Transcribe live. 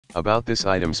About this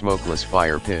item: smokeless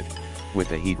fire pit,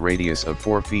 with a heat radius of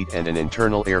 4 feet and an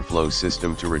internal airflow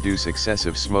system to reduce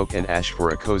excessive smoke and ash for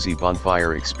a cozy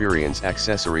bonfire experience.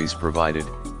 Accessories provided,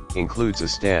 includes a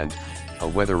stand, a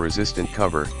weather-resistant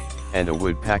cover, and a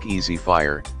wood pack. Easy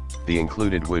fire. The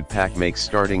included wood pack makes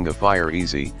starting the fire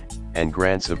easy, and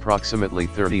grants approximately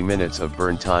 30 minutes of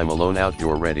burn time alone.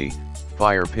 Outdoor ready.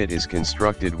 Fire pit is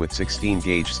constructed with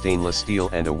 16-gauge stainless steel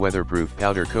and a weatherproof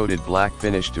powder-coated black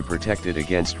finish to protect it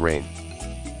against rain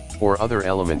or other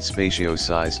elements.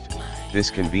 Spatio-sized, this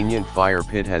convenient fire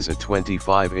pit has a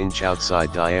 25-inch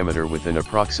outside diameter with an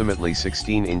approximately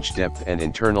 16-inch depth and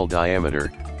internal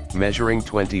diameter, measuring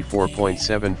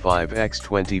 24.75 x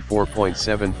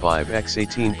 24.75 x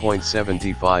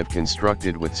 18.75.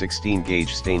 Constructed with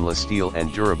 16-gauge stainless steel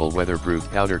and durable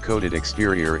weatherproof powder-coated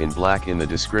exterior in black. In the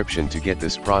description to get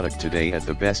this product today at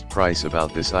the best price.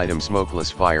 About this item: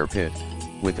 smokeless fire pit,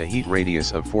 with a heat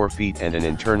radius of 4 feet and an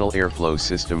internal airflow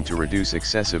system to reduce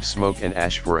excessive smoke and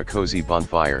ash for a cozy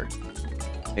bonfire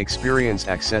experience.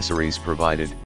 Accessories provided,